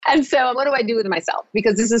And so what do I do with myself?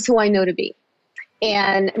 Because this is who I know to be.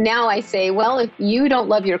 And now I say, well, if you don't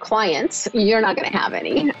love your clients, you're not going to have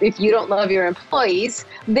any. If you don't love your employees,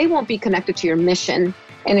 they won't be connected to your mission.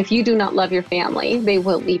 And if you do not love your family, they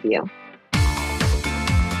will leave you.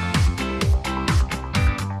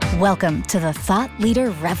 Welcome to the Thought Leader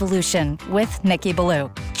Revolution with Nikki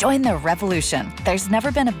Ballou. Join the revolution. There's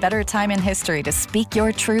never been a better time in history to speak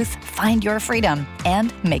your truth, find your freedom,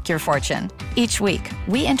 and make your fortune. Each week,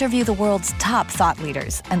 we interview the world's top thought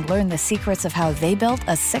leaders and learn the secrets of how they built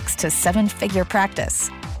a 6 to 7 figure practice.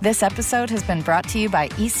 This episode has been brought to you by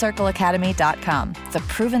eCircleAcademy.com, the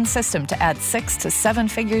proven system to add 6 to 7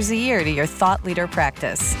 figures a year to your thought leader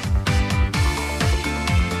practice.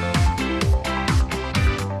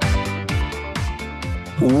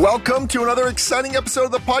 Welcome to another exciting episode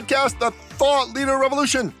of the podcast, The Thought Leader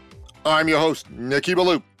Revolution. I'm your host, Nikki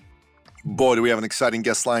Ballou. Boy, do we have an exciting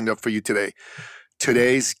guest lined up for you today.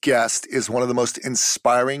 Today's guest is one of the most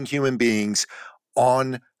inspiring human beings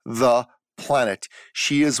on the planet.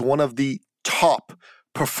 She is one of the top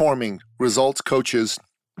performing results coaches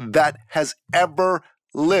that has ever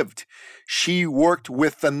lived. She worked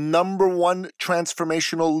with the number one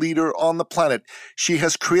transformational leader on the planet. She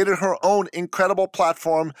has created her own incredible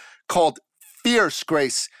platform called Fierce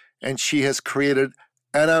Grace, and she has created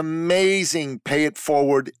an amazing pay it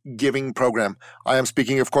forward giving program. I am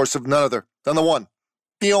speaking, of course, of none other than the one,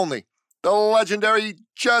 the only, the legendary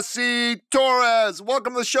Jessie Torres.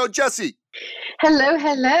 Welcome to the show, Jessie. Hello,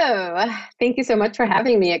 hello. Thank you so much for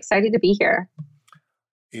having me. Excited to be here.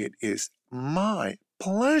 It is my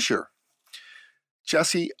pleasure.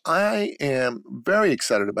 Jessie, I am very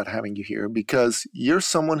excited about having you here because you're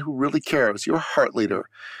someone who really cares. You're a heart leader.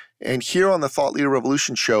 And here on the Thought Leader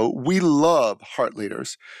Revolution show, we love heart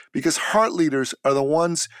leaders because heart leaders are the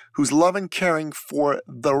ones whose love and caring for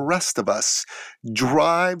the rest of us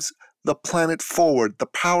drives the planet forward. The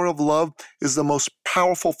power of love is the most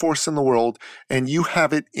powerful force in the world, and you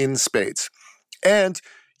have it in spades. And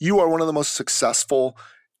you are one of the most successful,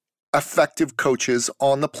 effective coaches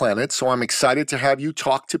on the planet. So I'm excited to have you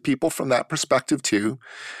talk to people from that perspective too.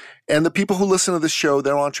 And the people who listen to this show,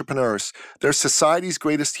 they're entrepreneurs. They're society's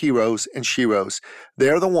greatest heroes and sheroes.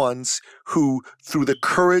 They're the ones who, through the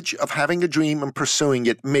courage of having a dream and pursuing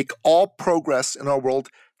it, make all progress in our world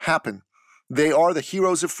happen. They are the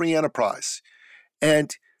heroes of free enterprise.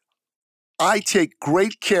 And I take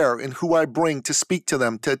great care in who I bring to speak to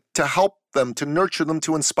them, to help them, to nurture them,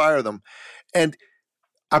 to inspire them. And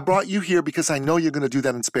I brought you here because I know you're going to do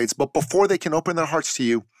that in spades. But before they can open their hearts to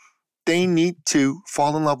you, they need to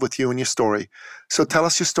fall in love with you and your story. So tell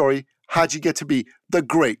us your story. How'd you get to be the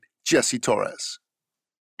great Jessie Torres?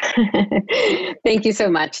 Thank you so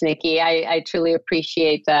much, Nikki. I truly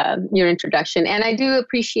appreciate your introduction. And I do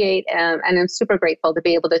appreciate and I'm super grateful to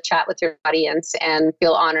be able to chat with your audience and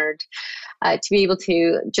feel honored to be able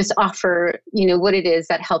to just offer, what it is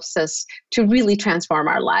that helps us to really transform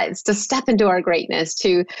our lives, to step into our greatness,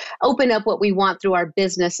 to open up what we want through our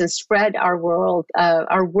business and spread our word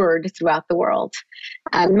throughout the world.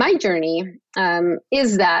 My journey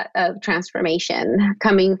is that of transformation,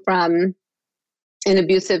 coming from an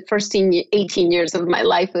abusive first 18 years of my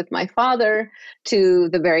life with my father to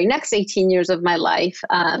the very next 18 years of my life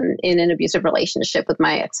in an abusive relationship with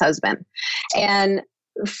my ex-husband. And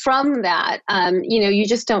from that, you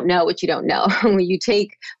just don't know what you don't know. You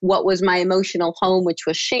take what was my emotional home, which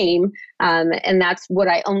was shame, and that's what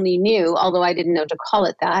I only knew, although I didn't know to call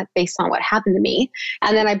it that based on what happened to me.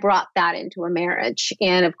 And then I brought that into a marriage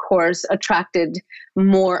and, of course, attracted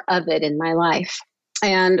more of it in my life.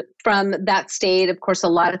 And from that state, of course, a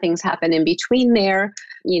lot of things happened in between there.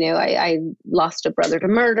 I lost a brother to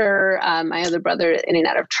murder, my other brother in and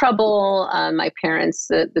out of trouble, my parents,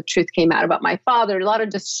 the truth came out about my father, a lot of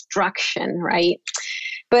destruction, right?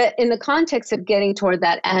 But in the context of getting toward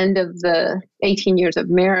that end of the 18 years of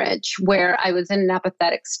marriage, where I was in an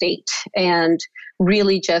apathetic state and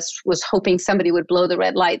really just was hoping somebody would blow the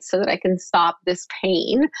red light so that I can stop this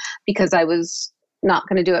pain because I was not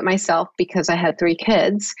going to do it myself because I had 3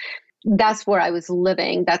 kids. That's where I was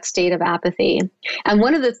living, that state of apathy. And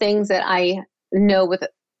one of the things that I know with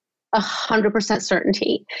 100%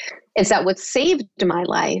 certainty is that what saved my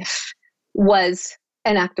life was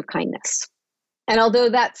an act of kindness. And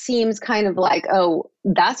although that seems kind of like, oh,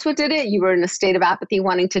 that's what did it? You were in a state of apathy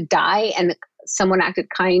wanting to die and someone acted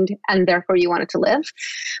kind and therefore you wanted to live.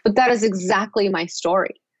 But that is exactly my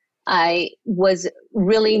story. I was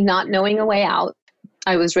really not knowing a way out.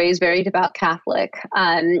 I was raised very devout Catholic.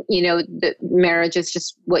 The marriage is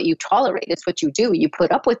just what you tolerate. It's what you do. You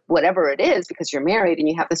put up with whatever it is because you're married and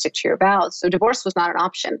you have to stick to your vows. So divorce was not an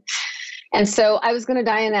option. And so I was going to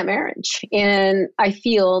die in that marriage. And I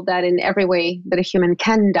feel that in every way that a human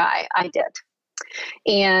can die, I did.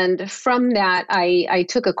 And from that, I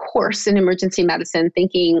took a course in emergency medicine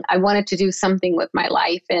thinking I wanted to do something with my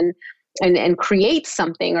life and create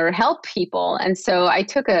something or help people. And so I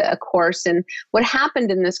took a course. And what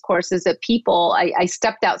happened in this course is that I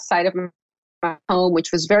stepped outside of my home,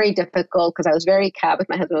 which was very difficult because I was very with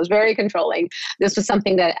my husband. I was very controlling. This was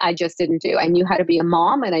something that I just didn't do. I knew how to be a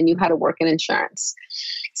mom and I knew how to work in insurance.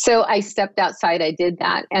 So I stepped outside. I did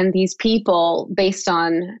that. And these people, based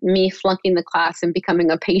on me flunking the class and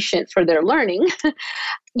becoming a patient for their learning,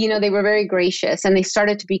 they were very gracious and they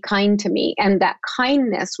started to be kind to me. And that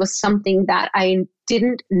kindness was something that I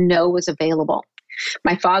didn't know was available.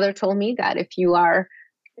 My father told me that if you are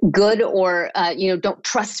good or, don't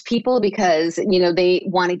trust people because, they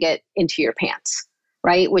want to get into your pants,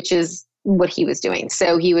 right? Which is what he was doing.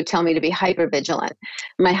 So he would tell me to be hyper vigilant.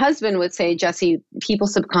 My husband would say, Jessie, people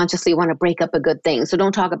subconsciously want to break up a good thing. So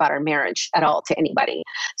don't talk about our marriage at all to anybody.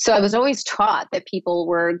 So I was always taught that people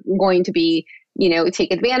were going to be,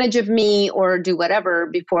 take advantage of me or do whatever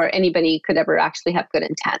before anybody could ever actually have good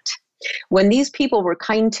intent. When these people were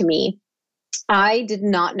kind to me, I did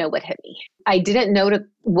not know what hit me. I didn't know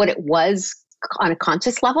what it was on a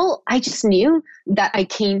conscious level. I just knew that I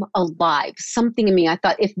came alive. Something in me, I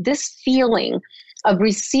thought, if this feeling of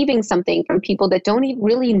receiving something from people that don't even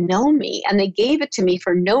really know me and they gave it to me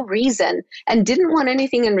for no reason and didn't want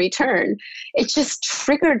anything in return, it just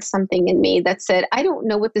triggered something in me that said, I don't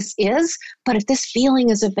know what this is, but if this feeling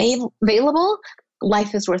is available,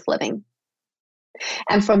 life is worth living.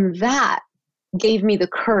 And from that, gave me the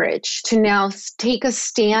courage to now take a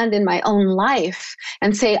stand in my own life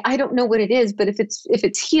and say, I don't know what it is, but if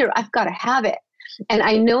it's here, I've got to have it. And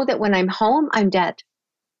I know that when I'm home, I'm dead.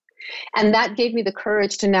 And that gave me the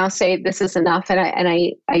courage to now say, this is enough. And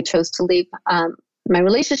I chose to leave my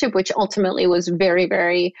relationship, which ultimately was very,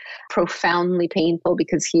 very profoundly painful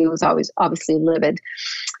because he was always obviously livid.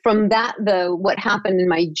 From that, what happened in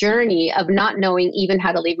my journey of not knowing even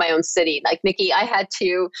how to leave my own city, like Nikki, I had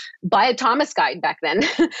to buy a Thomas guide back then,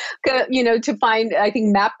 to find, I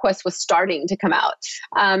think MapQuest was starting to come out,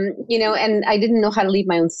 and I didn't know how to leave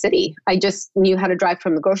my own city. I just knew how to drive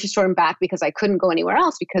from the grocery store and back because I couldn't go anywhere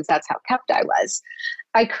else because that's how kept I was.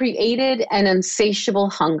 I created an insatiable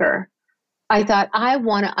hunger. I thought, I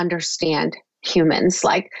want to understand humans.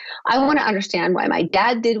 Like, I want to understand why my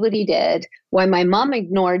dad did what he did, why my mom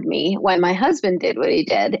ignored me, why my husband did what he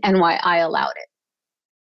did, and why I allowed it.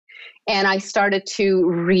 And I started to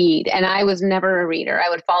read, and I was never a reader. I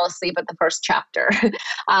would fall asleep at the first chapter.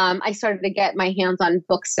 I started to get my hands on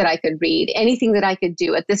books that I could read, anything that I could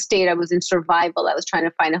do. At this stage, I was in survival. I was trying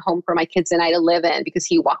to find a home for my kids and I to live in because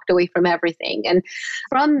he walked away from everything. And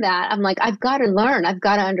from that, I'm like, I've got to learn. I've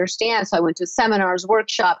got to understand. So I went to seminars,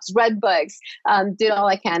 workshops, read books, did all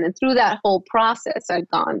I can. And through that whole process, I've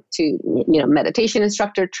gone to, meditation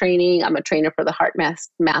instructor training. I'm a trainer for the Heart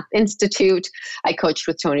Math Institute. I coached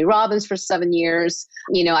with Tony Robbins for 7 years.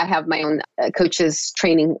 I have my own coaches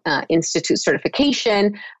training institute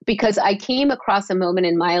certification because I came across a moment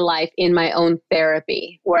in my life in my own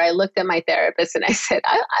therapy where I looked at my therapist and I said,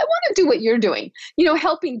 I want to do what you're doing,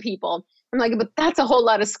 helping people. I'm like, but that's a whole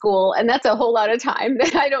lot of school and that's a whole lot of time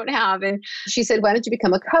that I don't have. And she said, why don't you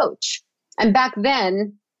become a coach? And back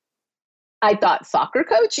then, I thought soccer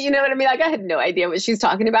coach, you know what I mean? Like I had no idea what she's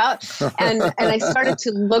talking about. And I started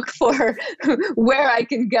to look for where I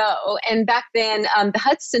can go. And back then, the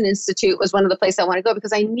Hudson Institute was one of the places I wanted to go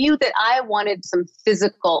because I knew that I wanted some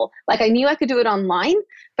physical, like I knew I could do it online,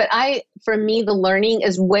 but for me, the learning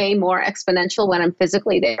is way more exponential when I'm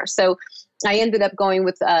physically there. So I ended up going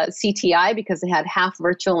with CTI because it had half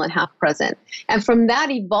virtual and half present. And from that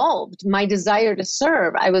evolved my desire to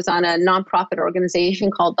serve. I was on a nonprofit organization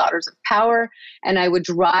called Daughters of Power, and I would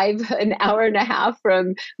drive an hour and a half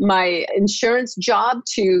from my insurance job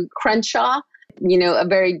to Crenshaw, a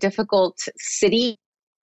very difficult city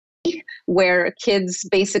where kids,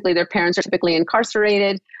 basically their parents are typically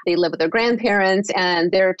incarcerated. They live with their grandparents,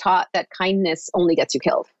 and they're taught that kindness only gets you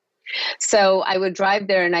killed. So I would drive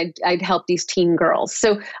there and I'd help these teen girls.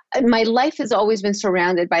 So my life has always been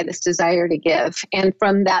surrounded by this desire to give. And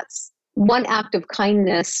from that one act of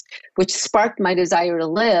kindness, which sparked my desire to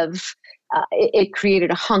live, it created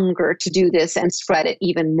a hunger to do this and spread it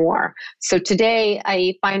even more. So today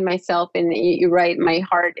I find myself, and you're right, my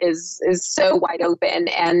heart is so wide open,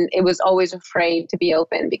 and it was always afraid to be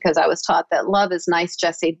open because I was taught that love is nice,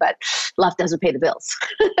 Jessie, but love doesn't pay the bills.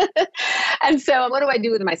 And so what do I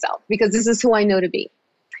do with myself? Because this is who I know to be.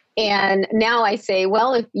 And now I say,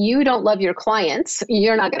 well, if you don't love your clients,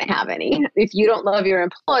 you're not going to have any. If you don't love your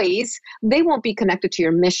employees, they won't be connected to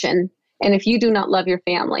your mission. And if you do not love your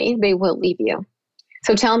family, they will leave you.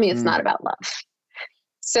 So tell me it's not about love.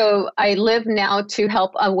 So I live now to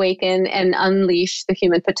help awaken and unleash the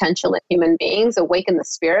human potential in human beings, awaken the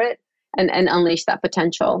spirit and unleash that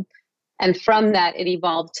potential. And from that, it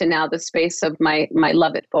evolved to now the space of my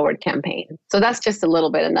Love It Forward campaign. So that's just a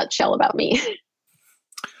little bit, a nutshell about me.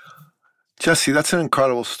 Jessie, that's an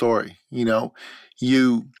incredible story. You know,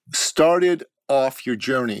 you started off your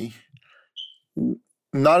journey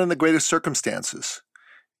not in the greatest circumstances,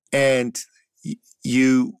 and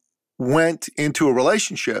you went into a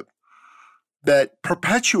relationship that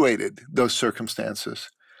perpetuated those circumstances,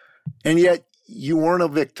 and yet you weren't a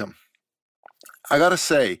victim. I got to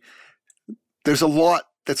say, there's a lot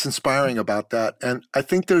that's inspiring about that, and I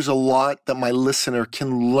think there's a lot that my listener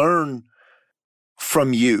can learn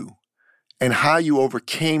from you and how you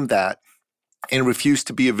overcame that and refused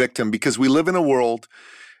to be a victim, because we live in a world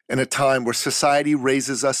in a time where society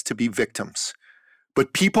raises us to be victims.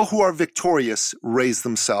 But people who are victorious raise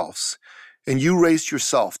themselves. And you raised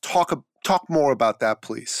yourself. Talk more about that,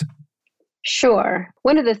 please. Sure.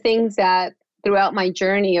 One of the things that throughout my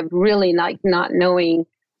journey of really not knowing,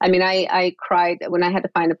 I mean, I cried when I had to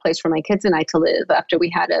find a place for my kids and I to live after we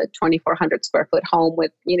had a 2,400 square foot home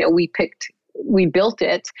with, we built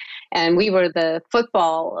it, and we were the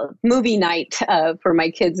football movie night for my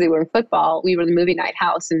kids who were in football. We were the movie night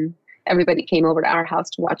house, and everybody came over to our house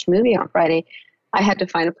to watch a movie on Friday. I had to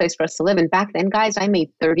find a place for us to live. And back then, guys, I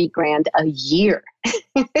made $30,000 a year.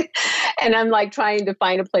 And I'm like trying to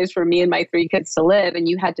find a place for me and my 3 kids to live. And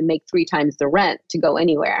you had to make 3 times the rent to go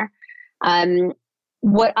anywhere.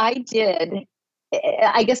 What I did,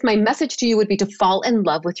 I guess my message to you would be to fall in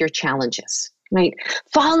love with your challenges. Right?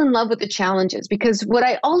 Fall in love with the challenges, because what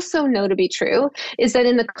I also know to be true is that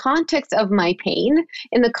in the context of my pain,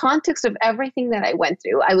 in the context of everything that I went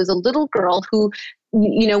through, I was a little girl who,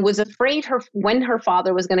 was afraid when her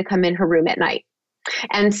father was going to come in her room at night.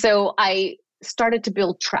 And so I started to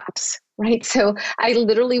build traps, right? So I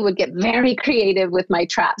literally would get very creative with my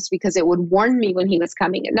traps because it would warn me when he was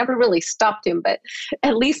coming. It never really stopped him, but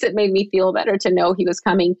at least it made me feel better to know he was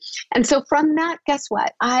coming. And so from that, guess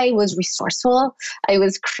what? I was resourceful. I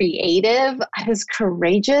was creative. I was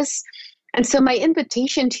courageous. And so my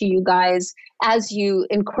invitation to you guys, as you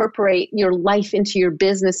incorporate your life into your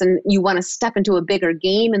business and you want to step into a bigger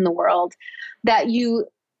game in the world, that you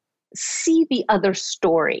see the other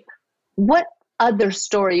story. What other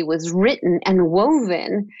story was written and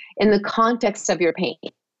woven in the context of your pain?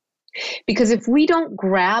 Because if we don't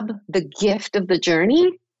grab the gift of the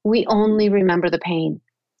journey, we only remember the pain.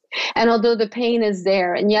 And although the pain is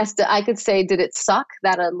there, and yes, I could say, did it suck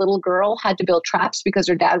that a little girl had to build traps because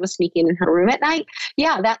her dad was sneaking in her room at night?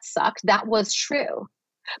 Yeah, that sucked. That was true.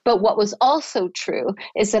 But what was also true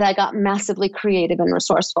is that I got massively creative and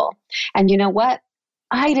resourceful. And you know what?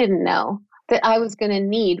 I didn't know that I was going to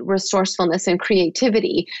need resourcefulness and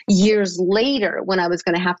creativity years later when I was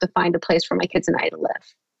going to have to find a place for my kids and I to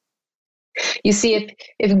live. You see,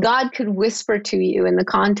 if God could whisper to you in the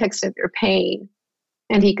context of your pain,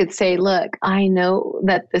 and he could say, look, I know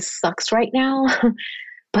that this sucks right now,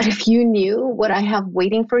 but if you knew what I have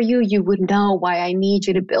waiting for you, you would know why I need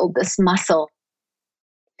you to build this muscle.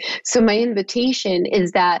 So my invitation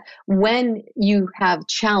is that when you have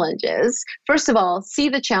challenges, first of all, see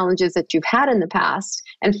the challenges that you've had in the past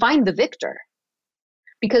and find the victor.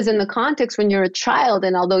 Because in the context when you're a child,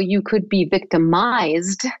 and although you could be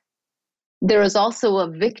victimized, there is also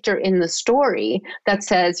a victor in the story that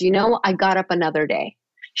says, I got up another day.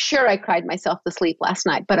 Sure, I cried myself to sleep last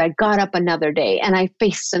night, but I got up another day and I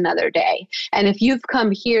faced another day. And if you've come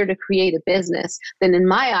here to create a business, then in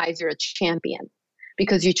my eyes, you're a champion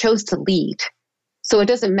because you chose to lead. So it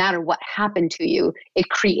doesn't matter what happened to you. It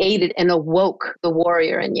created and awoke the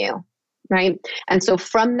warrior in you, right? And so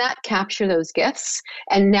from that, capture those gifts.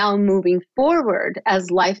 And now moving forward, as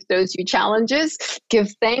life throws you challenges, give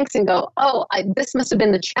thanks and go, this must have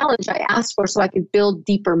been the challenge I asked for so I could build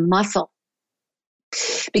deeper muscle.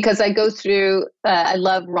 Because I go through, I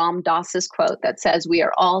love Ram Dass's quote that says, we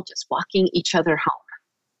are all just walking each other home.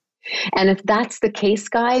 And if that's the case,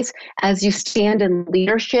 guys, as you stand in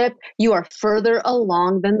leadership, you are further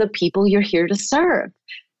along than the people you're here to serve.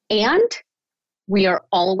 And we are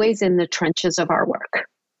always in the trenches of our work.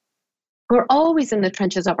 We're always in the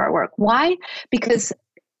trenches of our work. Why? Because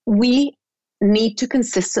we need to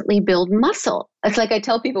consistently build muscle. It's like I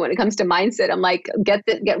tell people when it comes to mindset, I'm like, get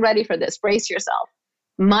ready for this, brace yourself.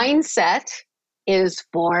 Mindset is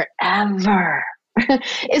forever.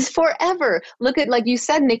 is forever. Look at, like you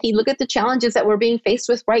said, Nikki, look at the challenges that we're being faced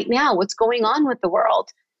with right now. What's going on with the world?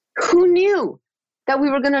 Who knew that we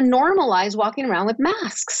were going to normalize walking around with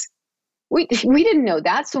masks? We didn't know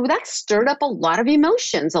that. So that stirred up a lot of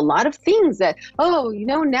emotions, a lot of things that,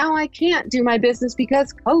 now I can't do my business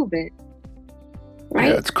because COVID. Right?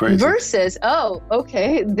 Yeah, it's crazy. Versus,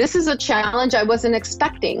 okay, this is a challenge I wasn't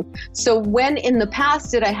expecting. So when in the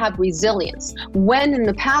past did I have resilience? When in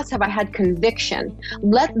the past have I had conviction?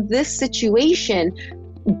 Let this situation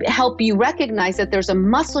help you recognize that there's a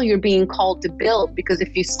muscle you're being called to build, because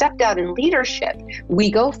if you stepped out in leadership, we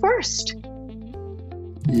go first.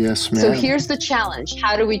 Yes, ma'am. So here's the challenge.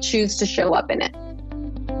 How do we choose to show up in it?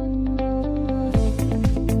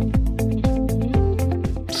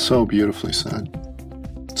 So beautifully said.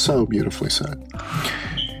 So beautifully said.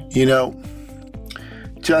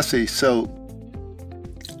 Jessie, so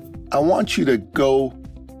I want you to go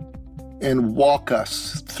and walk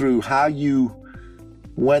us through how you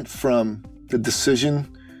went from the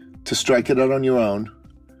decision to strike it out on your own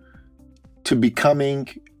to becoming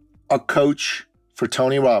a coach for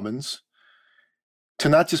Tony Robbins, to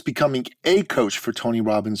not just becoming a coach for Tony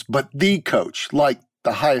Robbins, but the coach, like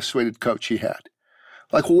the highest rated coach he had.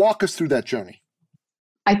 Like, walk us through that journey.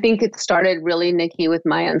 I think it started really, Nikki, with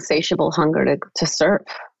my insatiable hunger to serve.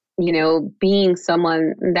 Being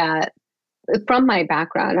someone that, from my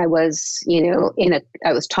background, I was,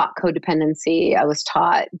 I was taught codependency. I was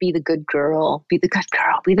taught, be the good girl, be the good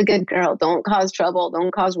girl, be the good girl. Don't cause trouble,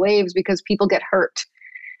 don't cause waves, because people get hurt.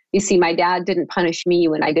 You see, my dad didn't punish me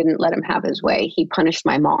when I didn't let him have his way. He punished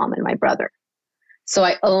my mom and my brother. So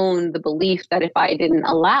I own the belief that if I didn't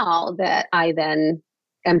allow, that I then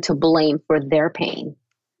am to blame for their pain.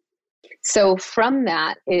 So from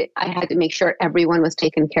that, I had to make sure everyone was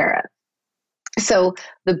taken care of. So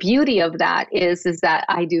the beauty of that is that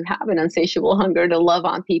I do have an insatiable hunger to love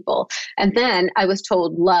on people. And then I was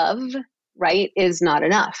told love, right, is not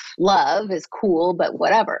enough. Love is cool, but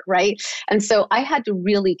whatever, right? And so I had to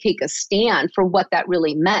really take a stand for what that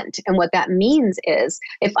really meant. And what that means is,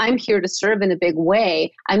 if I'm here to serve in a big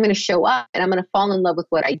way, I'm going to show up and I'm going to fall in love with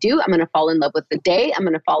what I do. I'm going to fall in love with the day. I'm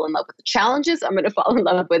going to fall in love with the challenges. I'm going to fall in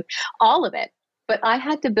love with all of it. But I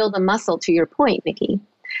had to build a muscle, to your point, Nikki.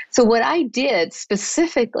 So what I did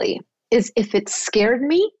specifically is, if it scared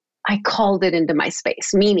me, I called it into my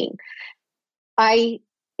space. Meaning,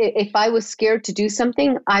 if I was scared to do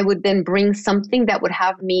something, I would then bring something that would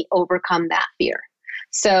have me overcome that fear.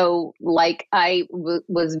 So like I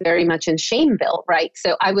was very much in Shameville, right?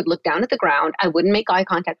 So I would look down at the ground. I wouldn't make eye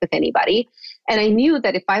contact with anybody. And I knew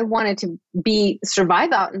that if I wanted to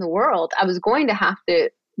survive out in the world, I was going to have to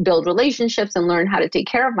build relationships and learn how to take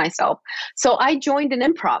care of myself. So I joined an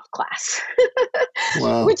improv class,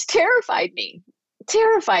 Wow. which terrified me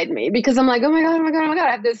because I'm like, oh my God,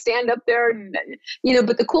 I have to stand up there. And,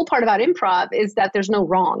 but the cool part about improv is that there's no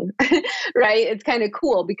wrong, right? It's kind of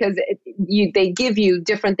cool because they give you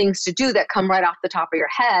different things to do that come right off the top of your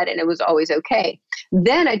head. And it was always okay.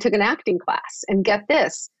 Then I took an acting class, and get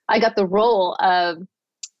this, I got the role of,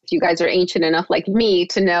 if you guys are ancient enough like me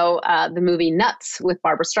to know the movie Nuts with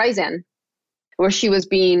Barbra Streisand, where she was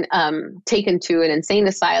being taken to an insane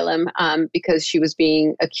asylum because she was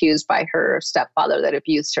being accused by her stepfather that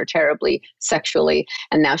abused her terribly sexually,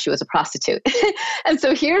 and now she was a prostitute. And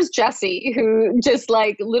so here's Jessie, who just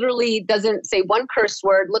like literally doesn't say one curse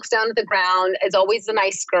word, looks down at the ground, is always the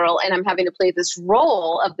nice girl, and I'm having to play this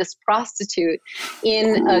role of this prostitute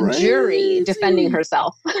in a jury defending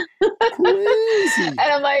herself. And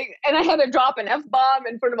I'm like, and I had to drop an F-bomb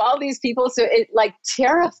in front of all these people, so it like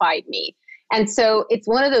terrified me. And so it's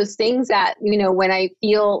one of those things that, when I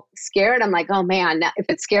feel scared, I'm like, oh man, now, if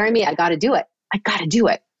it's scaring me, I got to do it. I got to do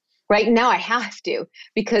it. Right now I have to,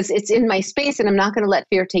 because it's in my space and I'm not going to let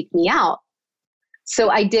fear take me out. So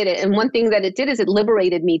I did it. And one thing that it did is it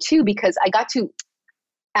liberated me too, because I got to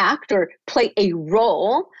act or play a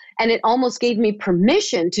role, and it almost gave me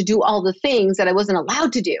permission to do all the things that I wasn't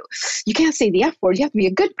allowed to do. You can't say the F word. You have to be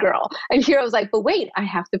a good girl. And here I was like, but wait, I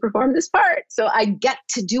have to perform this part. So I get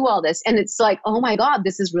to do all this. And it's like, oh my God,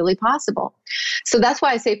 this is really possible. So that's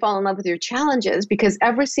why I say fall in love with your challenges, because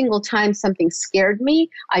every single time something scared me,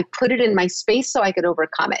 I put it in my space so I could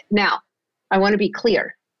overcome it. Now, I want to be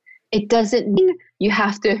clear. It doesn't mean you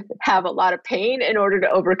have to have a lot of pain in order to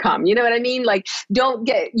overcome. You know what I mean? Like, don't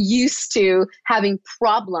get used to having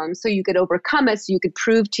problems so you could overcome it, so you could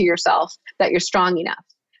prove to yourself that you're strong enough.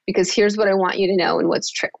 Because here's what I want you to know and what's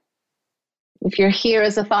true. If you're here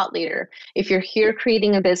as a thought leader, if you're here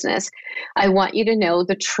creating a business, I want you to know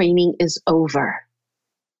the training is over.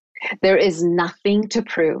 There is nothing to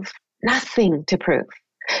prove. Nothing to prove.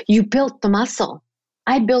 You built the muscle.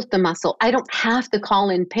 I built the muscle. I don't have to call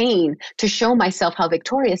in pain to show myself how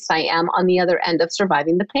victorious I am on the other end of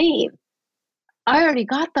surviving the pain. I already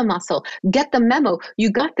got the muscle. Get the memo.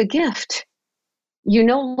 You got the gift. You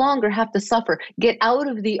no longer have to suffer. Get out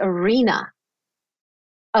of the arena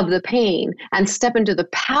of the pain and step into the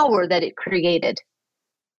power that it created.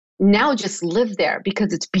 Now just live there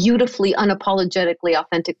because it's beautifully, unapologetically,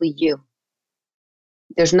 authentically you.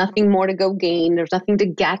 There's nothing more to go gain. There's nothing to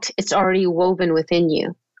get. It's already woven within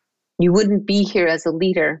you. You wouldn't be here as a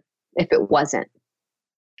leader if it wasn't.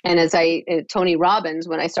 And as Tony Robbins,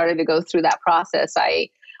 when I started to go through that process, I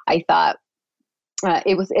thought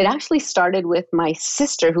it actually started with my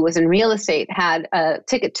sister who was in real estate, had a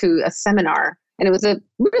ticket to a seminar, and it was a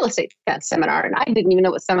real estate seminar. And I didn't even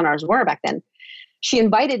know what seminars were back then. She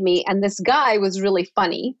invited me, and this guy was really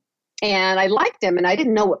funny. And I liked him, and I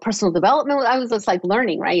didn't know what personal development was. I was just like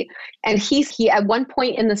learning, right? And he at one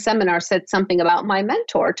point in the seminar said something about my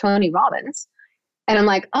mentor, Tony Robbins. And I'm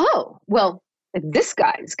like, oh, well, if this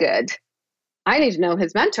guy's good, I need to know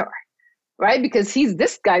his mentor, right? Because he's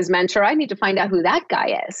this guy's mentor. I need to find out who that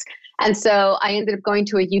guy is. And so I ended up going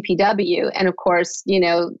to a UPW, and of course,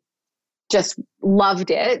 just loved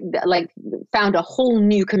it, like found a whole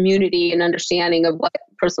new community and understanding of what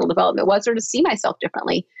personal development was, or to see myself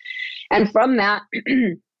differently. And from that,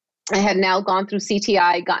 I had now gone through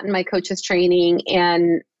CTI, gotten my coach's training,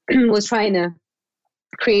 and was trying to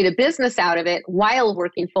create a business out of it while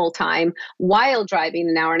working full time, while driving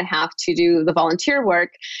an hour and a half to do the volunteer work.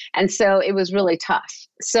 And so it was really tough.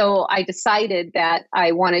 So I decided that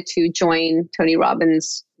I wanted to join Tony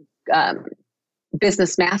Robbins'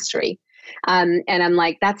 Business Mastery. And I'm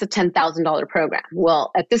like, that's a $10,000 program.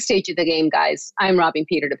 Well, at this stage of the game, guys, I'm robbing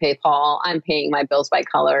Peter to pay Paul. I'm paying my bills by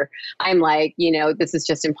color. I'm like, this is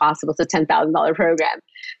just impossible. It's a $10,000 program.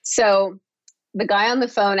 So the guy on the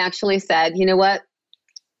phone actually said, you know what?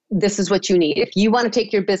 This is what you need. If you want to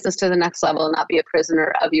take your business to the next level and not be a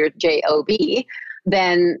prisoner of your job,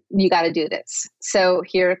 then you got to do this. So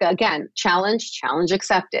here again, challenge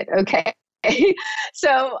accepted. Okay.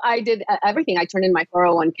 So I did everything. I turned in my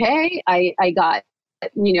 401k. I got,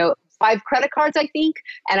 5 credit cards, I think.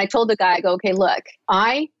 And I told the guy, I go, okay, look,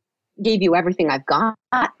 I gave you everything I've got.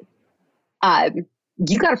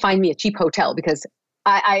 You got to find me a cheap hotel because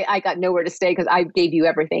I got nowhere to stay because I gave you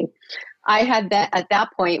everything. I had that at that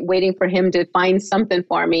point, waiting for him to find something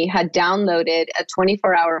for me, had downloaded a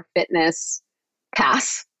 24-hour fitness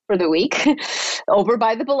pass for the week over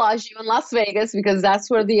by the Bellagio in Las Vegas, because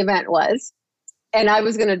that's where the event was. And I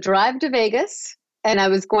was going to drive to Vegas, and I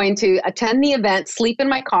was going to attend the event, sleep in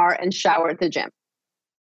my car, and shower at the gym.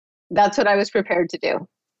 That's what I was prepared to do.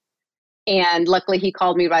 And luckily he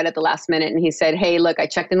called me right at the last minute, and he said, hey, look, I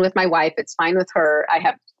checked in with my wife. It's fine with her. I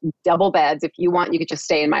have double beds. If you want, you could just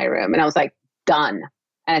stay in my room. And I was like, done.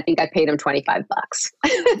 And I think I paid him $25.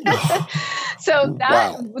 So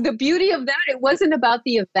the beauty of that, it wasn't about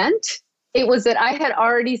the event. It was that I had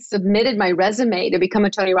already submitted my resume to become a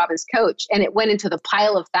Tony Robbins coach, and it went into the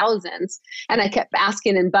pile of thousands. And I kept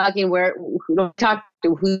asking and bugging, who do I talk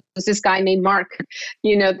to? Who's this guy named Mark,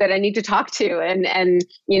 that I need to talk to? And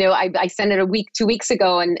I sent it 2 weeks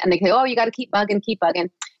ago, and they go, oh, you got to keep bugging.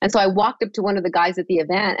 And so I walked up to one of the guys at the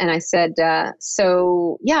event, and I said,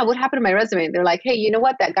 what happened to my resume? And they're like, hey, you know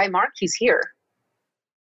what? That guy Mark, he's here.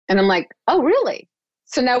 And I'm like, oh, really?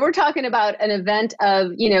 So now we're talking about an event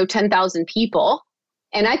of, 10,000 people.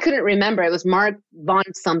 And I couldn't remember. It was Mark Von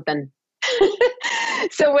something.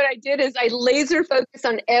 So what I did is I laser focused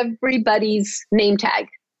on everybody's name tag.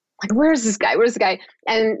 Like, where's this guy? Where's the guy?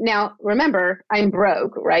 And now remember, I'm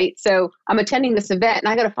broke, right? So I'm attending this event and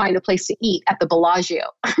I got to find a place to eat at the Bellagio.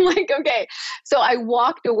 I'm like, okay. So I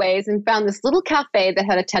walked a ways and found this little cafe that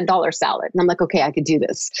had a $10 salad. And I'm like, okay, I could do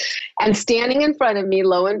this. And standing in front of me,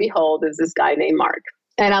 lo and behold, is this guy named Mark.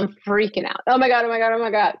 And I'm freaking out. Oh my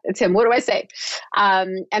God. It's him. What do I say?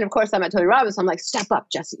 And of course I'm at Tony Robbins. So I'm like, step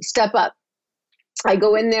up, Jessie, step up. I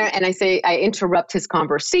go in there and I interrupt his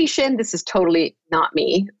conversation. This is totally not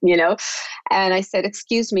me, And I said,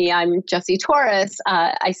 excuse me, I'm Jessie Torres.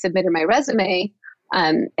 I submitted my resume.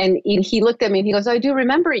 And he looked at me and he goes, I do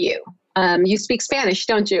remember you. You speak Spanish,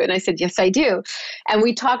 don't you? And I said, yes, I do. And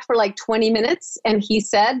we talked for like 20 minutes. And he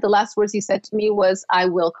said, the last words he said to me was, I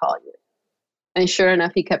will call you. And sure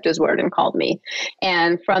enough, he kept his word and called me.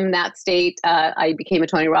 And from that state, I became a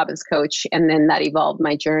Tony Robbins coach. And then that evolved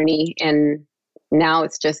my journey. And now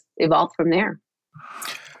it's just evolved from there.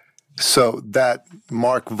 So that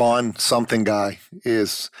Mark Von something guy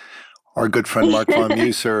is our good friend Mark Von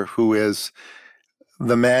Muser, who is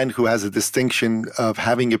the man who has a distinction of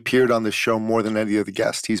having appeared on the show more than any other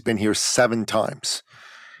guest. He's been here 7 times.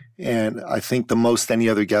 And I think the most any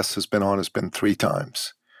other guest has been on has been 3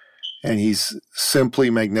 times. And he's simply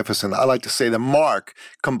magnificent. I like to say that Mark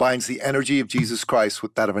combines the energy of Jesus Christ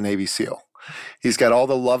with that of a Navy SEAL. He's got all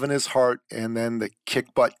the love in his heart and then the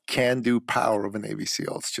kick butt can-do power of a Navy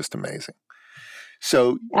SEAL. It's just amazing.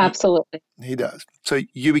 So absolutely, he does. So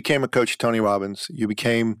you became a coach of Tony Robbins. You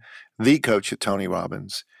became the coach of Tony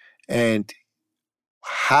Robbins. And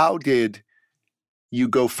how did you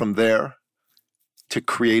go from there to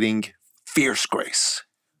creating Fierce Grace?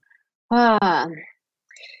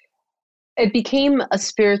 It became a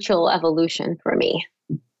spiritual evolution for me.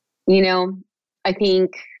 You know, I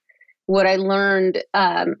think what I learned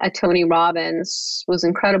at Tony Robbins was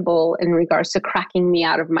incredible in regards to cracking me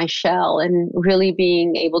out of my shell and really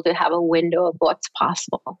being able to have a window of what's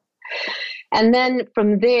possible. And then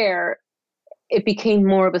from there, it became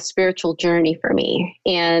more of a spiritual journey for me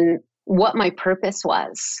and what my purpose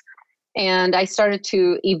was. And I started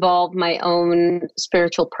to evolve my own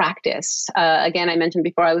spiritual practice. Again, I mentioned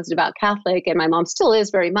before I was a devout Catholic, and my mom still is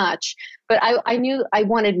very much, but I knew I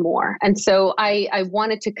wanted more. And so I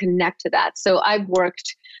wanted to connect to that. So I've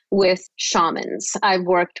worked with shamans. I've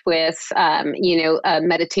worked with, a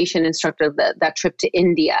meditation instructor, that trip to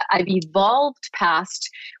India. I've evolved past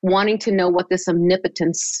wanting to know what this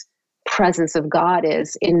omnipotence presence of God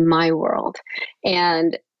is in my world.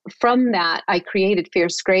 And from that, I created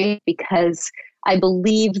Fierce Grace because I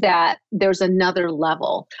believe that there's another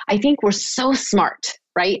level. I think we're so smart,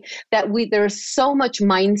 right? That there's so much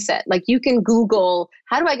mindset. Like you can Google,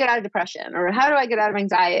 how do I get out of depression? Or how do I get out of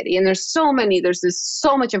anxiety? And there's so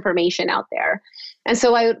much information out there. And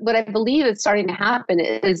so what I believe is starting to happen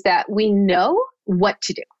is that we know what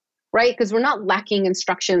to do. Right? Because we're not lacking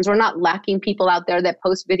instructions. We're not lacking people out there that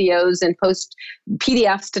post videos and post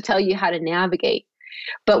PDFs to tell you how to navigate.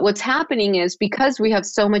 But what's happening is because we have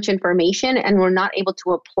so much information and we're not able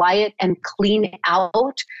to apply it and clean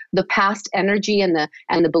out the past energy and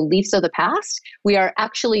the beliefs of the past, we are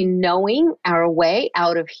actually knowing our way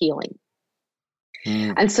out of healing.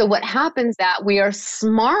 And so what happens that we are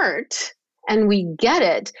smart and we get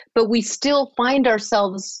it, but we still find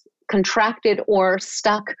ourselves contracted or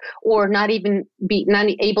stuck or not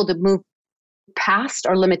able to move past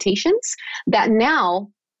our limitations, that now,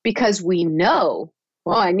 because we know,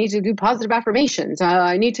 well, I need to do positive affirmations.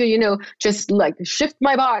 I need to, just like shift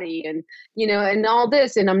my body and, and all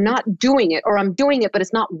this, and I'm not doing it, or I'm doing it, but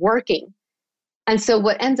it's not working. And so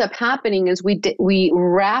what ends up happening is we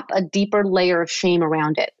wrap a deeper layer of shame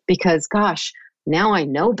around it because, gosh, now I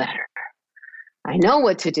know better. I know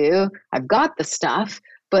what to do. I've got the stuff,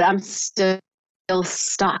 but I'm still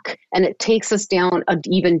stuck. And it takes us down an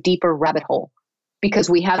even deeper rabbit hole because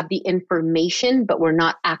we have the information, but we're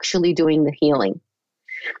not actually doing the healing.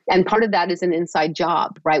 And part of that is an inside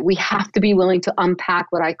job, right? We have to be willing to unpack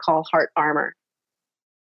what I call heart armor.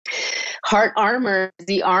 Heart armor is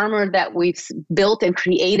the armor that we've built and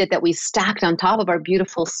created, that we stacked on top of our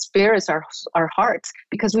beautiful spirits, our hearts,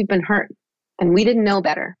 because we've been hurt and we didn't know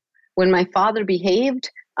better. When my father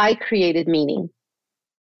behaved, I created meaning.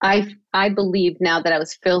 I believed now that I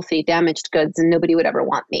was filthy, damaged goods, and nobody would ever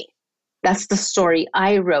want me. That's the story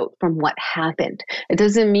I wrote from what happened. It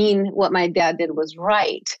doesn't mean what my dad did was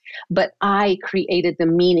right, but I created the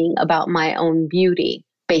meaning about my own beauty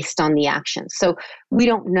based on the actions. So we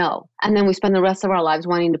don't know. And then we spend the rest of our lives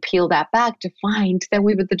wanting to peel that back to find that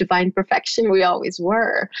we were the divine perfection we always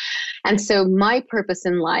were. And so my purpose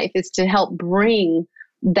in life is to help bring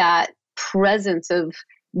that presence of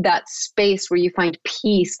that space where you find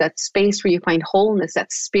peace, that space where you find wholeness,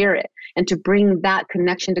 that spirit, and to bring that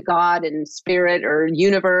connection to God and spirit or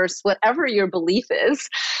universe, whatever your belief is,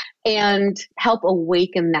 and help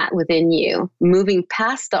awaken that within you, moving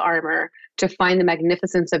past the armor to find the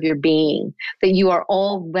magnificence of your being, that you are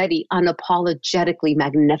already unapologetically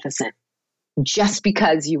magnificent just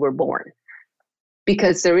because you were born.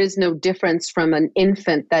 Because there is no difference from an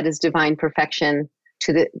infant that is divine perfection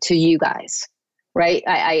to you guys. Right.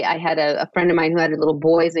 I had a friend of mine who had a little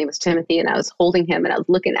boy. His name was Timothy, and I was holding him and I was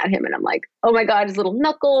looking at him and I'm like, oh my God, his little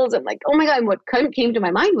knuckles. I'm like, oh my God. And what came to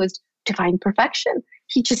my mind was divine perfection.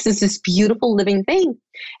 He just is this beautiful living thing.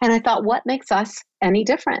 And I thought, what makes us any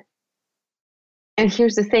different? And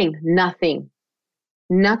here's the thing, nothing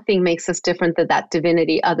makes us different than that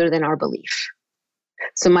divinity other than our belief.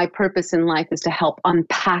 So my purpose in life is to help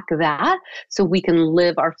unpack that so we can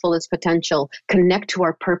live our fullest potential, connect to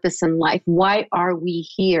our purpose in life. Why are we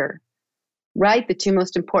here? Right? The 2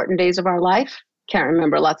 most important days of our life. Can't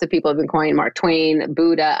remember. Lots of people have been coining Mark Twain,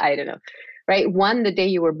 Buddha. I don't know. Right? 1, the day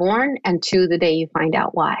you were born, and 2, the day you find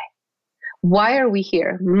out why. Why are we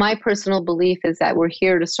here? My personal belief is that we're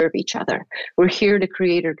here to serve each other. We're here to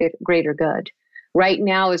create a greater good. Right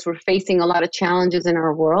now, as we're facing a lot of challenges in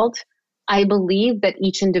our world, I believe that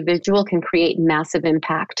each individual can create massive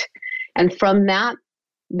impact. And from that,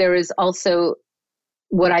 there is also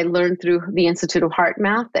what I learned through the Institute of Heart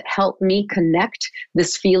Math that helped me connect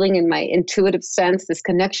this feeling in my intuitive sense, this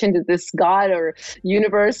connection to this God or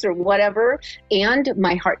universe or whatever, and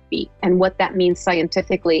my heartbeat and what that means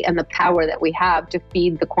scientifically and the power that we have to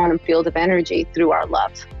feed the quantum field of energy through our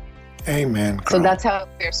love. Amen, girl. So that's how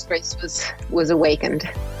Fierce Grace was awakened.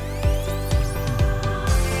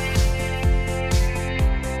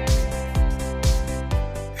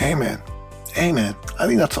 Amen. Amen. I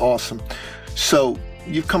think that's awesome. So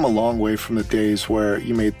you've come a long way from the days where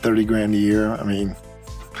you made 30 grand a year. I mean,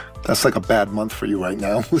 that's like a bad month for you right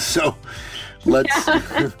now. So let's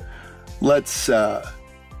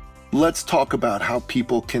talk about how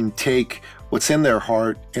people can take what's in their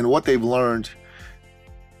heart and what they've learned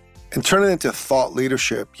and turn it into thought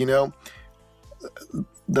leadership. You know,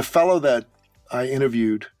 the fellow that I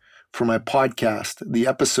interviewed for my podcast, the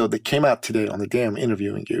episode that came out today on the day I'm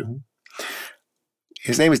interviewing you,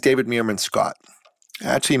 his name is David Meerman Scott. I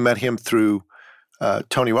actually met him through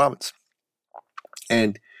Tony Robbins.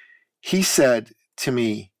 And he said to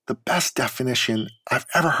me, the best definition I've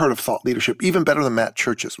ever heard of thought leadership, even better than Matt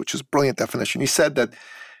Church's, which is a brilliant definition. He said that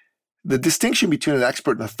the distinction between an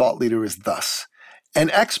expert and a thought leader is thus. An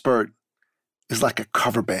expert is like a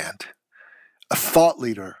cover band. A thought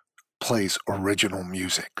leader plays original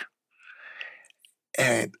music.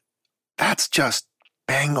 And that's just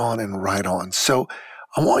bang on and right on. So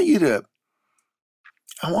I want you to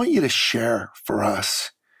share for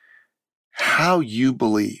us how you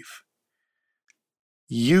believe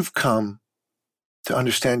you've come to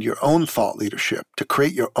understand your own thought leadership, to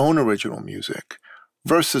create your own original music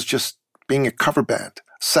versus just being a cover band,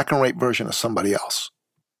 second-rate version of somebody else.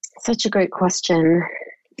 Such a great question.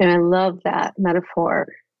 And I love that metaphor.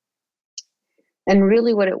 And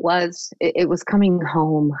really what it was coming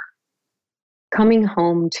home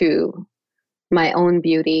to my own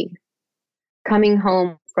beauty, coming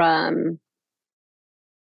home from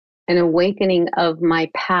an awakening of my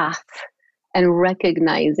path and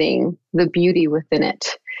recognizing the beauty within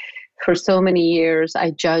it. For so many years,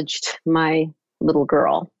 I judged my little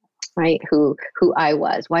girl, right? Who I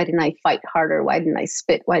was. Why didn't I fight harder? Why didn't I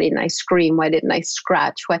spit? Why didn't I scream? Why didn't I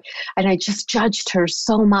scratch? And I just judged her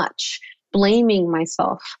so much, blaming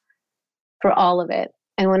myself for all of it.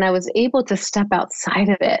 And when I was able to step outside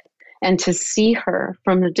of it and to see her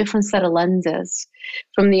from a different set of lenses,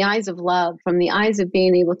 from the eyes of love, from the eyes of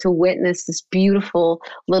being able to witness this beautiful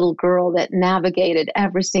little girl that navigated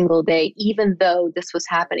every single day, even though this was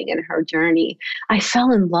happening in her journey, I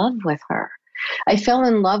fell in love with her.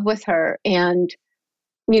 And,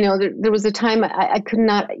 you know, there was a time I could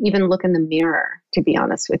not even look in the mirror, to be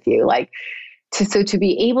honest with you. So to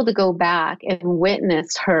be able to go back and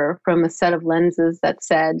witness her from a set of lenses that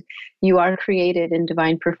said, you are created in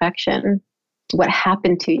divine perfection. What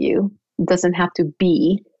happened to you doesn't have to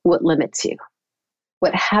be what limits you.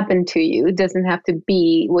 What happened to you doesn't have to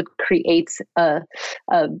be what creates a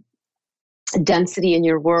density in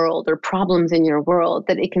your world or problems in your world,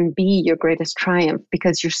 that it can be your greatest triumph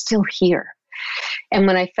because you're still here. And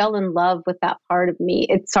when I fell in love with that part of me,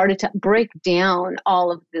 it started to break down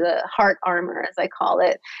all of the heart armor, as I call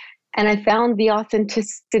it. And I found the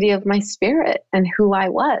authenticity of my spirit and who I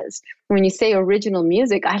was. When you say original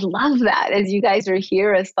music, I love that. As you guys are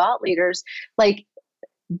here as thought leaders,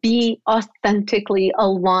 be authentically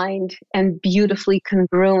aligned and beautifully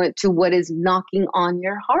congruent to what is knocking on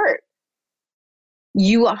your heart.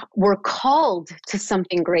 You were called to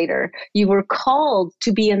something greater. You were called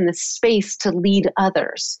to be in the space to lead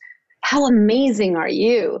others. How amazing are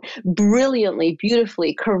you? Brilliantly,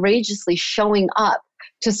 beautifully, courageously showing up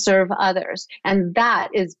to serve others. And that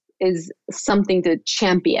is something to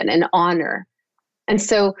champion and honor. And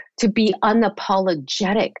so to be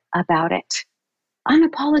unapologetic about it.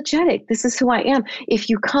 Unapologetic. This is who I am. If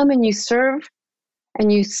you come and you serve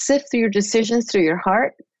and you sift through your decisions through your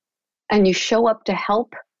heart, and you show up to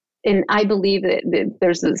help, and I believe that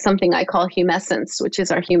there's something I call humessence, which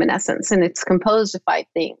is our human essence, and it's composed of 5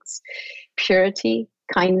 things: purity,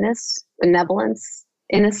 kindness, benevolence,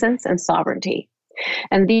 innocence, and sovereignty.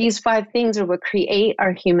 And these 5 things are what create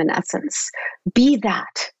our human essence. Be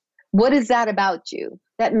that. What is that about you?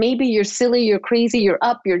 That maybe you're silly, you're crazy, you're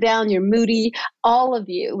up, you're down, you're moody. All of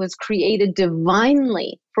you was created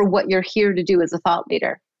divinely for what you're here to do as a thought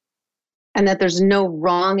leader. And that there's no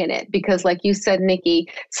wrong in it. Because like you said, Nikki,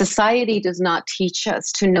 society does not teach us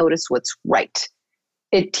to notice what's right.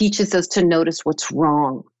 It teaches us to notice what's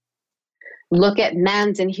wrong. Look at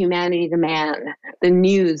man's inhumanity to man, the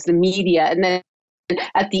news, the media, and then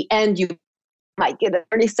at the end, you might get a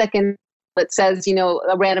 30-second that says,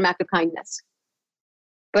 a random act of kindness.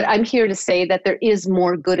 But I'm here to say that there is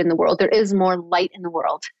more good in the world. There is more light in the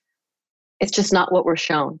world. It's just not what we're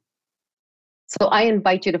shown. So I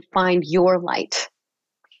invite you to find your light.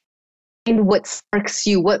 Find what sparks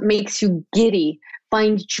you, what makes you giddy.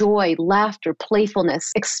 Find joy, laughter,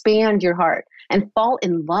 playfulness. Expand your heart and fall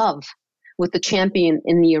in love with the champion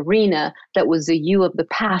in the arena that was the you of the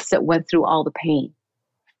past that went through all the pain.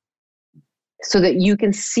 So that you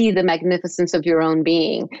can see the magnificence of your own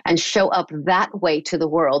being and show up that way to the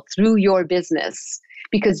world through your business,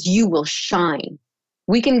 because you will shine.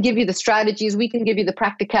 We can give you the strategies, we can give you the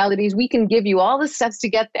practicalities, we can give you all the steps to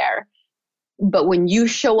get there. But when you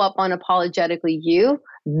show up unapologetically you,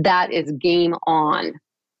 that is game on.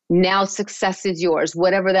 Now success is yours,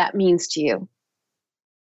 whatever that means to you.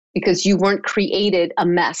 Because you weren't created a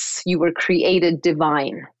mess, you were created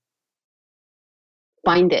divine.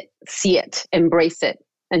 Find it, see it, embrace it,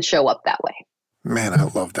 and show up that way. Man, I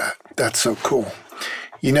love that. That's so cool.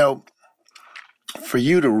 For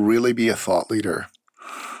you to really be a thought leader,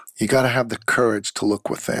 you got to have the courage to look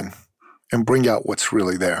within and bring out what's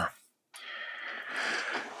really there.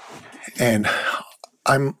 And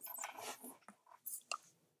I'm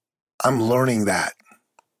learning that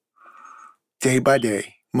day by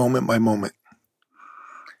day, moment by moment,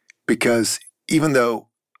 because even though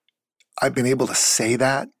I've been able to say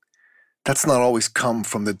that, that's not always come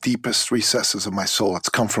from the deepest recesses of my soul. It's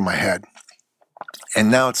come from my head.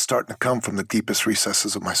 And now it's starting to come from the deepest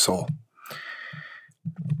recesses of my soul.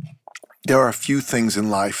 There are a few things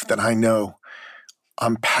in life that I know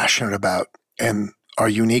I'm passionate about and are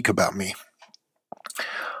unique about me.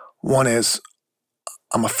 One is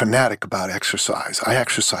I'm a fanatic about exercise. I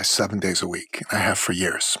exercise 7 days a week, and I have for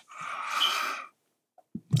years.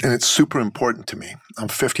 And it's super important to me. I'm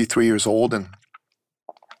 53 years old, and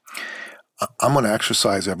I'm going to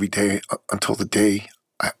exercise every day until the day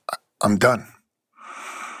I'm done.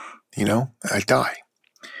 I die.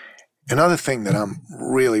 Another thing that I'm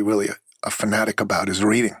really, really a fanatic about is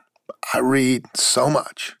reading. I read so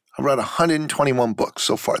much. I've read 121 books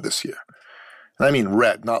so far this year. And I mean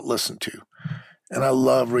read, not listened to. And I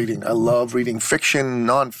love reading. I love reading fiction,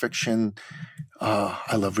 nonfiction.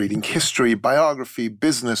 I love reading history, biography,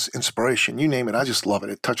 business, inspiration, you name it. I just love it.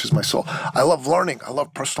 It touches my soul. I love learning. I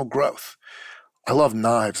love personal growth. I love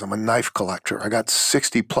knives. I'm a knife collector. I got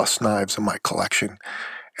 60 plus knives in my collection,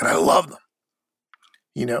 and I love them.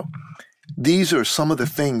 These are some of the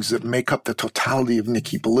things that make up the totality of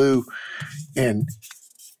Nikki Ballou, and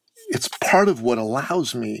it's part of what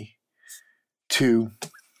allows me to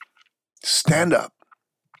stand up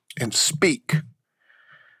and speak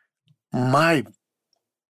my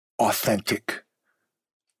authentic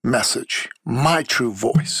message, my true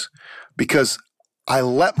voice, because I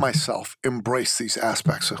let myself embrace these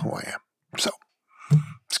aspects of who I am. So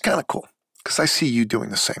it's kind of cool because I see you doing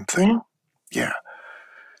the same thing. Yeah.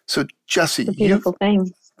 So Jessie, it's a beautiful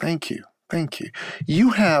thing. Thank you. Thank you.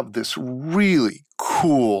 You have this really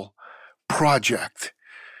cool project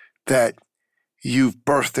that you've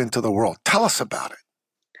birthed into the world. Tell us about it.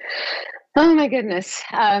 Oh my goodness.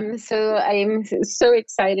 So I'm so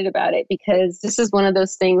excited about it because this is one of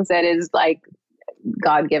those things that is like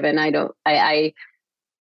God-given. I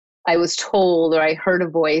was told, or I heard a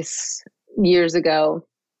voice years ago,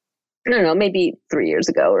 I don't know, maybe 3 years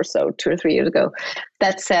ago or so, 2 or 3 years ago,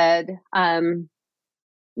 that said,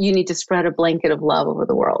 you need to spread a blanket of love over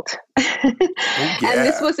the world. Oh, yeah. And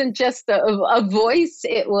this wasn't just a voice,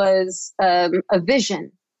 it was a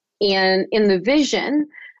vision. And in the vision,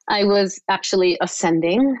 I was actually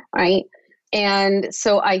ascending, right? And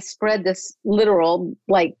so I spread this literal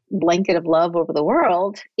blanket of love over the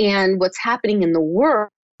world. And what's happening in the world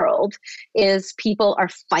is people are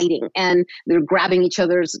fighting and they're grabbing each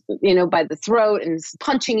other's, by the throat and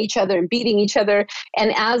punching each other and beating each other.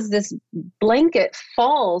 And as this blanket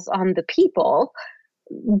falls on the people,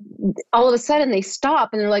 all of a sudden they stop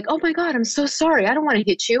and they're like, oh my God, I'm so sorry. I don't want to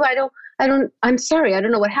hit you. I'm sorry. I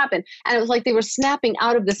don't know what happened. And it was like they were snapping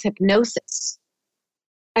out of this hypnosis.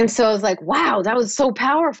 And so I was like, wow, that was so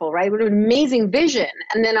powerful, right? What an amazing vision.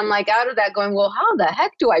 And then I'm like out of that going, well, how the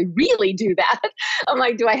heck do I really do that? I'm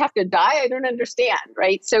like, do I have to die? I don't understand,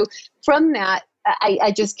 right? So from that,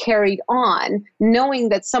 I just carried on knowing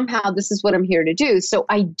that somehow this is what I'm here to do. So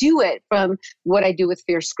I do it from what I do with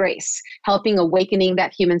Fierce Grace, helping awakening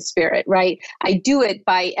that human spirit, right? I do it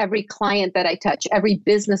by every client that I touch, every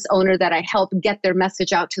business owner that I help get their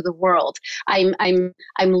message out to the world. I'm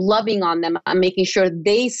loving on them. I'm making sure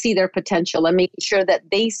they see their potential. I'm making sure that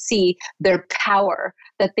they see their power,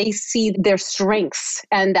 that they see their strengths,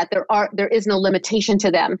 and that there is no limitation to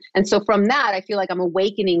them. And so from that, I feel like I'm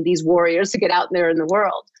awakening these warriors to get out there in the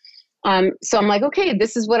world. So I'm like, okay,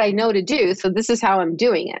 this is what I know to do. So this is how I'm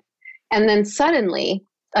doing it. And then suddenly,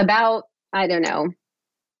 about, I don't know,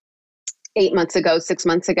 8 months ago, 6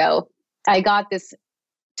 months ago, I got this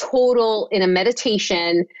total, in a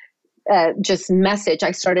meditation, just message.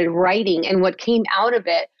 I started writing, and what came out of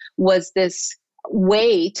it was this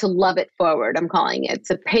way to love it forward. I'm calling it. It's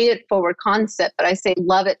a pay it forward concept, but I say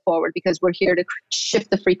love it forward because we're here to shift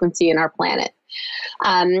the frequency in our planet.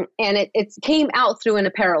 And it came out through an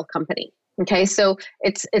apparel company. Okay. So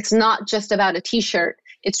it's not just about a t-shirt.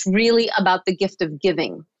 It's really about the gift of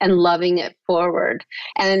giving and loving it forward.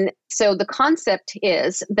 And so the concept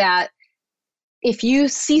is that if you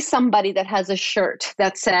see somebody that has a shirt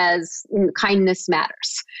that says kindness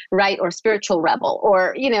matters, right? Or spiritual rebel,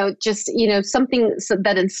 or, just, something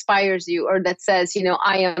that inspires you, or that says,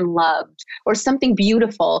 I am loved, or something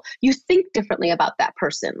beautiful, you think differently about that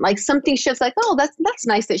person. Like something just like, oh, that's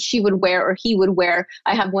nice that she would wear or he would wear.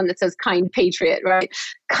 I have one that says kind patriot, right?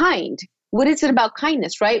 Kind. What is it about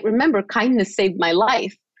kindness, right? Remember, kindness saved my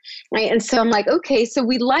life, right? And so I'm like, okay, so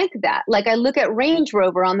we like that. Like I look at Range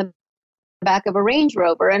Rover on the back of a Range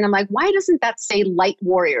Rover, and I'm like, why doesn't that say light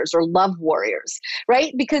warriors or love warriors,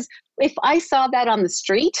 right? Because if I saw that on the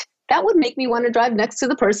street, that would make me want to drive next to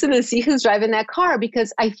the person and see who's driving that car,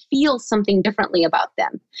 because I feel something differently about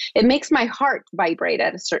them. It makes my heart vibrate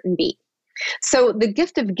at a certain beat. So the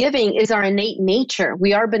gift of giving is our innate nature.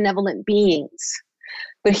 We are benevolent beings.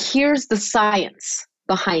 But here's the science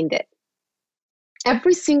behind it.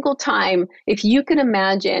 Every single time, if you can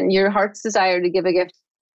imagine your heart's desire to give a gift,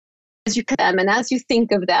 as you them and as you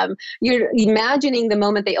think of them, you're imagining the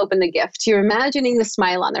moment they open the gift. You're imagining the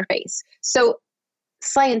smile on their face. So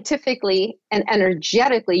scientifically and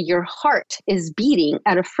energetically, your heart is beating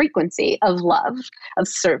at a frequency of love, of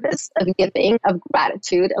service, of giving, of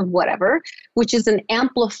gratitude, of whatever, which is an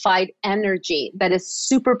amplified energy that is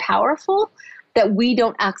super powerful that we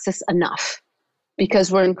don't access enough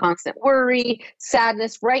because we're in constant worry,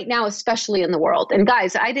 sadness right now, especially in the world. And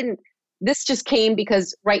guys, this just came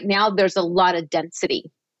because right now there's a lot of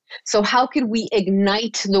density. So how could we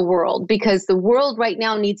ignite the world? Because the world right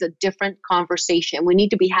now needs a different conversation. We need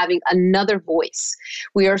to be having another voice.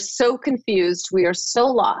 We are so confused. We are so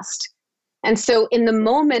lost. And so in the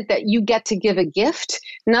moment that you get to give a gift,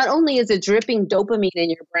 not only is it dripping dopamine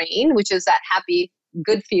in your brain, which is that happy,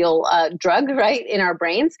 good feel drug, right, in our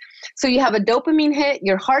brains. So you have a dopamine hit,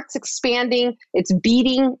 your heart's expanding, it's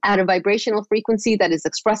beating at a vibrational frequency that is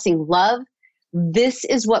expressing love. This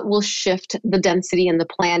is what will shift the density in the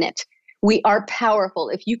planet. We are powerful.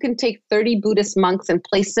 If you can take 30 Buddhist monks and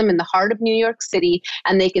place them in the heart of New York City,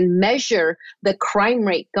 and they can measure the crime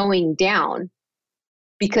rate going down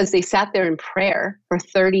because they sat there in prayer for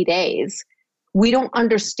 30 days, we don't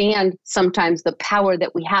understand sometimes the power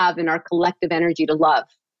that we have in our collective energy to love.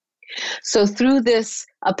 So through this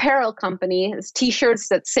apparel company, it's t-shirts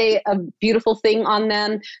that say a beautiful thing on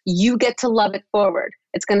them, you get to love it forward.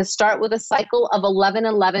 It's going to start with a cycle of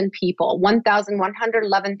 1111 people,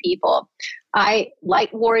 1,111 people.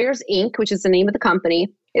 Light Warriors Inc., which is the name of the company,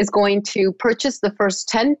 is going to purchase the first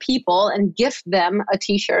 10 people and gift them a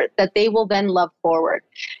t-shirt that they will then love forward.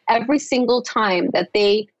 Every single time that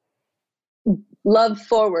they love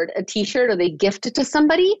forward a t-shirt or they gift it to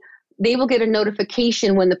somebody, they will get a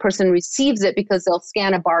notification when the person receives it because they'll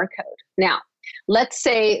scan a barcode. Now, let's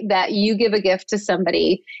say that you give a gift to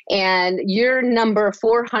somebody and you're number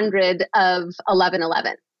 400 of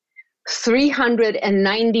 1111.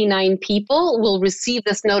 399 people will receive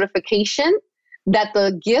this notification that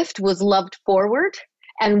the gift was loved forward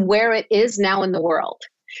and where it is now in the world.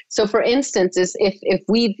 So for instance, if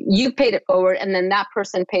you paid it forward and then that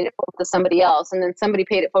person paid it forward to somebody else and then somebody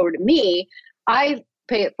paid it forward to me, I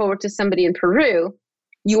pay it forward to somebody in Peru,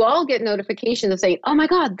 you all get notifications of saying, oh my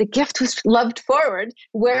God, the gift was loved forward.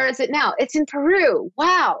 Where is it now? It's in Peru.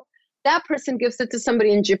 Wow. That person gives it to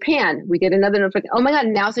somebody in Japan. We get another notification. Oh my God,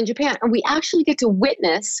 now it's in Japan. And we actually get to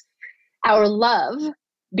witness our love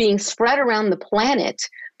being spread around the planet.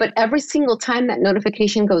 But every single time that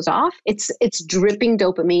notification goes off, it's dripping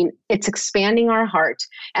dopamine. It's expanding our heart.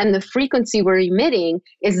 And the frequency we're emitting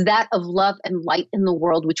is that of love and light in the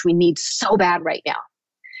world, which we need so bad right now.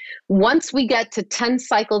 Once we get to 10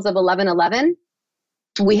 cycles of 1111,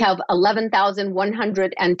 we have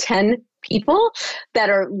 11,110 people that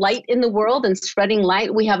are light in the world and spreading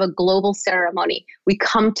light. We have a global ceremony. We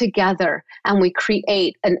come together and we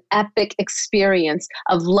create an epic experience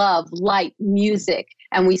of love, light, music,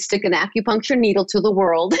 and we stick an acupuncture needle to the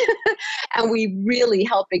world and we really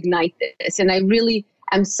help ignite this. And I really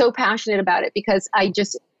am so passionate about it because I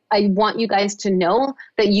want you guys to know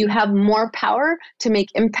that you have more power to make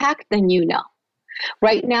impact than you know.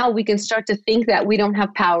 Right now, we can start to think that we don't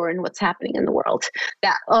have power in what's happening in the world.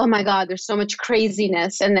 That, oh my God, there's so much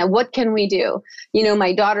craziness. And that what can we do? You know,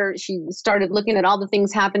 my daughter, she started looking at all the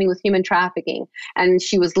things happening with human trafficking. And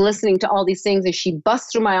she was listening to all these things. And she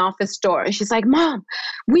busts through my office door. And she's like, Mom,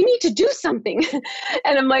 we need to do something.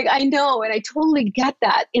 And I'm like, I know. And I totally get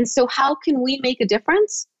that. And so how can we make a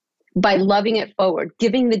difference? By loving it forward,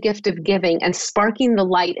 giving the gift of giving and sparking the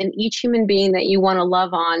light in each human being that you want to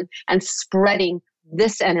love on and spreading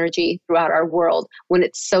this energy throughout our world when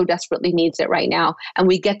it so desperately needs it right now. And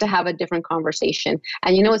we get to have a different conversation.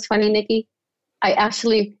 And you know what's funny, Nikki? I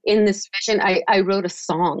actually, in this vision, I wrote a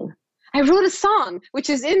song. I wrote a song, which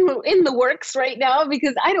is in the works right now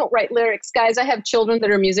because I don't write lyrics, guys. I have children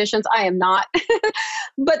that are musicians. I am not.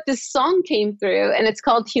 But this song came through and it's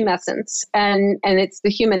called Humessence and it's the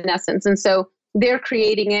human essence. And so they're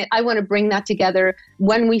creating it. I want to bring that together.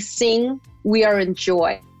 When we sing, we are in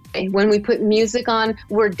joy. When we put music on,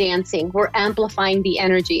 we're dancing. We're amplifying the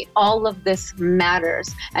energy. All of this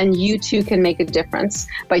matters. And you too can make a difference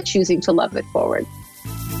by choosing to love it forward.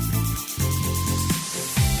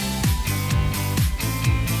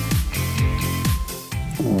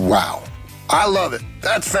 Wow. I love it.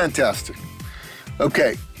 That's fantastic.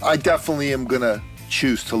 Okay. I definitely am going to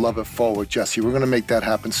choose to love it forward, Jessie. We're going to make that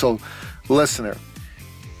happen. So, listener,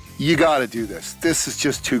 you got to do this. This is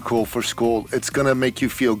just too cool for school. It's going to make you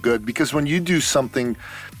feel good because when you do something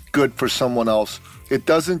good for someone else, it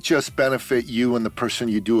doesn't just benefit you and the person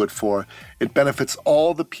you do it for. It benefits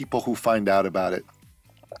all the people who find out about it.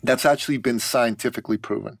 That's actually been scientifically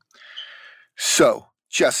proven. So,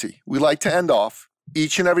 Jessie, we like to end off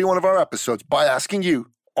each and every one of our episodes by asking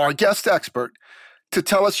you, our guest expert, to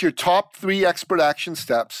tell us your top 3 expert action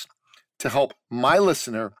steps to help my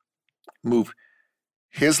listener move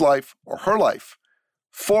his life or her life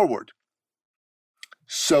forward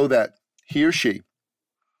so that he or she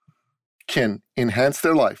can enhance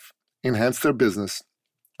their life, enhance their business,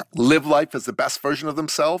 live life as the best version of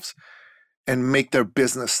themselves, and make their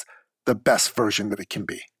business the best version that it can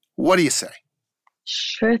be. What do you say?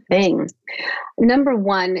 Sure thing. Number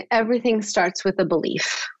 1, everything starts with a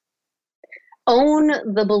belief. Own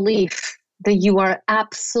the belief that you are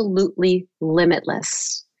absolutely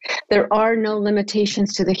limitless. There are no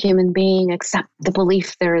limitations to the human being except the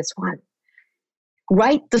belief there is one.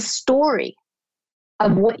 Write the story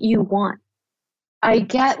of what you want. I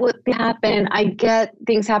get what happened. I get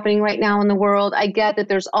things happening right now in the world. I get that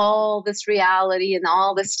there's all this reality and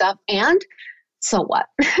all this stuff. And so what?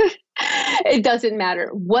 It doesn't matter.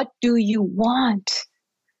 What do you want?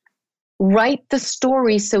 Write the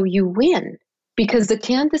story so you win. Because the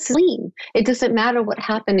canvas is clean. It doesn't matter what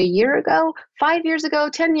happened a year ago, 5 years ago,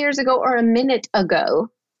 10 years ago, or a minute ago.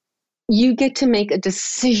 You get to make a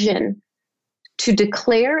decision to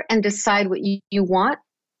declare and decide what you want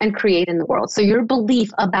and create in the world. So your belief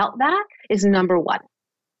about that is number 1.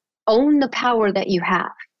 Own the power that you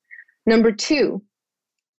have. Number 2,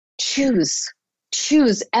 choose.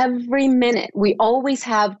 Choose every minute. We always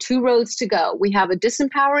have 2 roads to go. We have a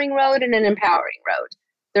disempowering road and an empowering road.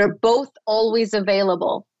 They're both always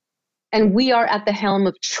available. And we are at the helm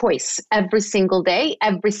of choice every single day,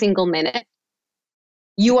 every single minute.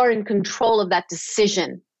 You are in control of that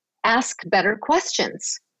decision. Ask better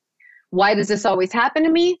questions. Why does this always happen to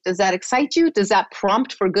me? Does that excite you? Does that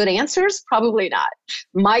prompt for good answers? Probably not.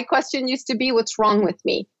 My question used to be, what's wrong with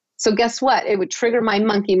me? So guess what? It would trigger my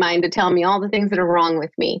monkey mind to tell me all the things that are wrong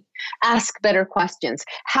with me. Ask better questions.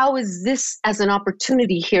 How is this as an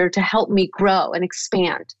opportunity here to help me grow and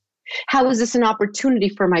expand? How is this an opportunity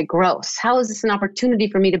for my growth? How is this an opportunity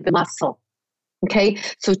for me to build muscle? Okay,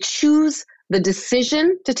 so choose the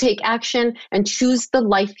decision to take action and choose the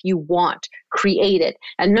life you want. Create it.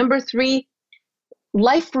 And number 3,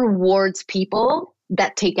 life rewards people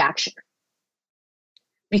that take action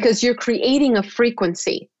because you're creating a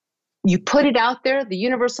frequency. You put it out there, the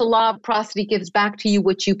universal law of reciprocity gives back to you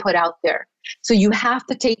what you put out there. So you have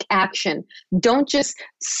to take action. Don't just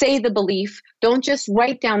say the belief. Don't just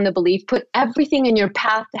write down the belief. Put everything in your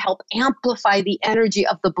path to help amplify the energy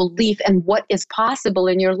of the belief and what is possible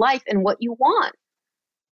in your life and what you want.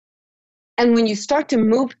 And when you start to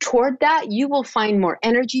move toward that, you will find more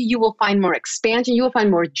energy, you will find more expansion, you will find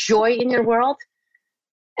more joy in your world.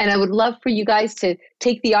 And I would love for you guys to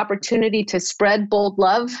take the opportunity to spread bold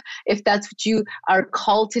love if that's what you are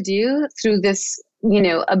called to do through this,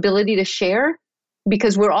 ability to share,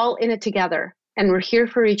 because we're all in it together and we're here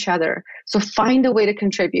for each other. So find a way to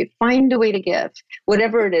contribute, find a way to give,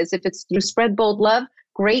 whatever it is. If it's through spread bold love,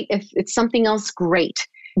 great. If it's something else, great.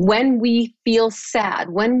 When we feel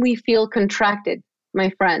sad, when we feel contracted,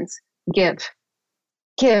 my friends, give,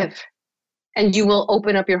 and you will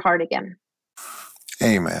open up your heart again.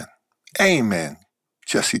 Amen. Amen.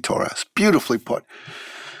 Jessie Torres. Beautifully put.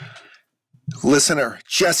 Listener,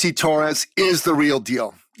 Jessie Torres is the real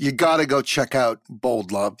deal. You got to go check out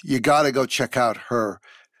Bold Love. You got to go check out her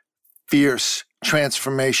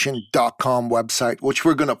fiercetransformation.com website, which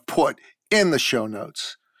we're going to put in the show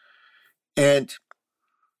notes. And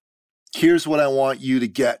here's what I want you to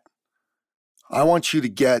get. I want you to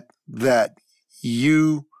get that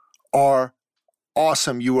you are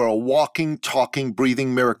awesome. You are a walking, talking,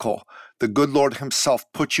 breathing miracle. The good Lord himself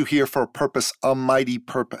put you here for a purpose, a mighty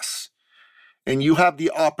purpose. And you have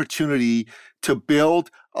the opportunity to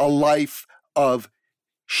build a life of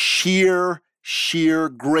sheer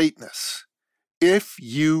greatness if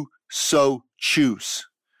you so choose.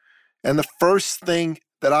 And the first thing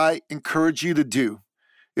that I encourage you to do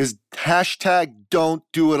is #don't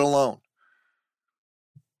do it alone.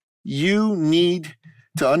 You need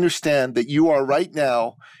to understand that you are right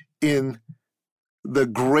now in the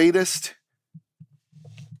greatest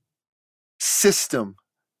system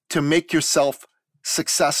to make yourself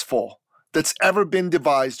successful that's ever been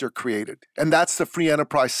devised or created. And that's the free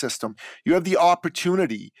enterprise system. You have the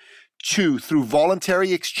opportunity to, through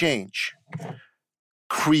voluntary exchange,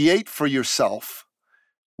 create for yourself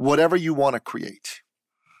whatever you want to create.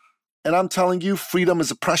 And I'm telling you, freedom is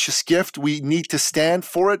a precious gift. We need to stand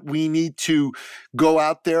for it. We need to go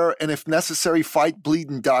out there and, if necessary, fight, bleed,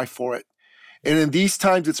 and die for it. And in these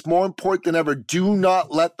times, it's more important than ever. Do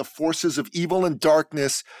not let the forces of evil and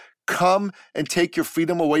darkness come and take your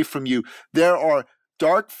freedom away from you. There are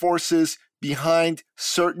dark forces behind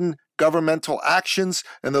certain governmental actions,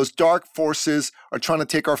 and those dark forces are trying to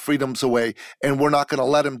take our freedoms away, and we're not going to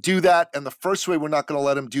let them do that. And the first way we're not going to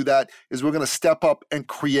let them do that is we're going to step up and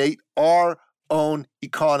create our own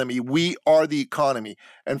economy. We are the economy.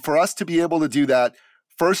 And for us to be able to do that,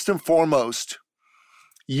 first and foremost,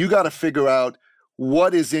 you got to figure out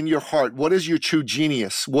what is in your heart. What is your true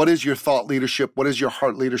genius? What is your thought leadership? What is your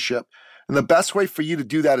heart leadership? And the best way for you to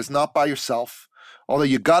do that is not by yourself. Although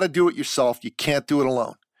you got to do it yourself, you can't do it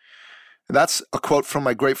alone. And that's a quote from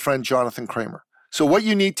my great friend, Jonathan Kramer. So what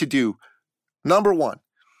you need to do, number one,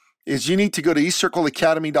 is you need to go to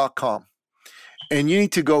eCircleAcademy.com and you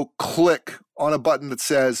need to go click on a button that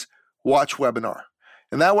says Watch Webinar.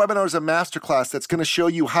 And that webinar is a masterclass that's going to show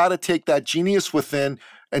you how to take that genius within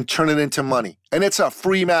and turn it into money. And it's a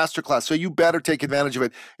free masterclass, so you better take advantage of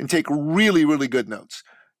it and take really, really good notes.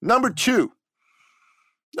 Number two,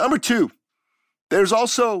 there's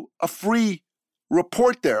also a free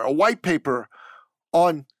report there, a white paper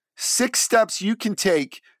on 6 steps you can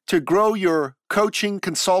take to grow your coaching,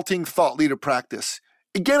 consulting, thought leader practice.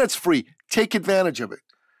 Again, it's free. Take advantage of it.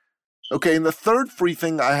 Okay, and the third free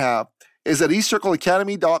thing I have is at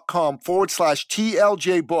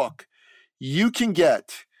eCircleAcademy.com/TLJ book. You can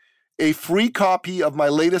get a free copy of my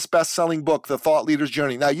latest best-selling book, The Thought Leader's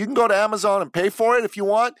Journey. Now, you can go to Amazon and pay for it if you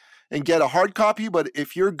want and get a hard copy, but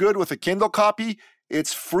if you're good with a Kindle copy,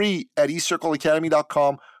 it's free at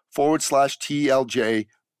eCircleAcademy.com/TLJ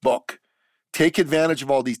book. Take advantage of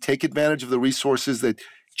all these. Take advantage of the resources that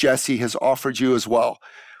Jessie has offered you as well,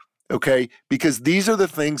 okay? Because these are the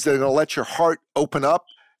things that are going to let your heart open up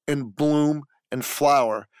and bloom and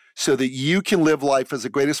flower so that you can live life as the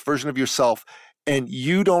greatest version of yourself. And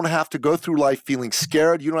you don't have to go through life feeling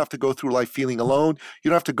scared. You don't have to go through life feeling alone. You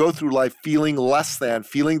don't have to go through life feeling less than,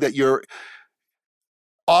 feeling that you're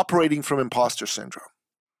operating from imposter syndrome.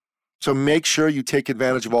 So make sure you take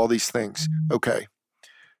advantage of all these things. Okay.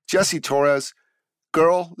 Jessie Torres,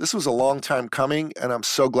 girl, this was a long time coming, and I'm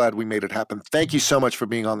so glad we made it happen. Thank you so much for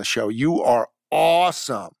being on the show. You are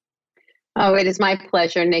awesome. Oh, it is my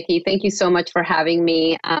pleasure, Nikki. Thank you so much for having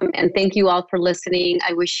me. And thank you all for listening.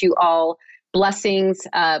 I wish you all blessings,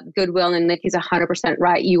 goodwill, and Nikki's 100%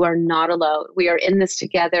 right. You are not alone. We are in this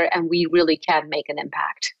together, and we really can make an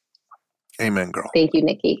impact. Amen, girl. Thank you,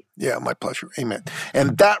 Nikki. Yeah, my pleasure. Amen.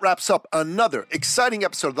 And that wraps up another exciting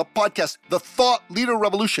episode of the podcast, The Thought Leader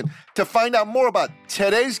Revolution. To find out more about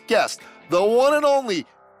today's guest, the one and only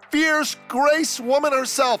fierce grace woman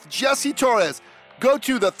herself, Jessie Torres, go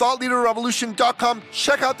to thethoughtleaderrevolution.com,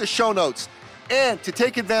 check out the show notes. And to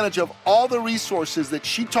take advantage of all the resources that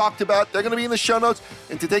she talked about, they're going to be in the show notes.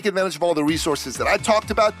 And to take advantage of all the resources that I talked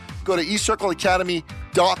about, go to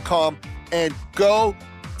eCircleAcademy.com and go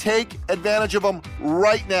take advantage of them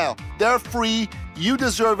right now. They're free. You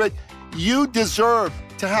deserve it. You deserve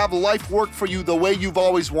to have life work for you the way you've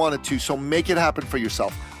always wanted to. So make it happen for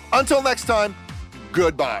yourself. Until next time,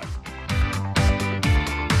 goodbye.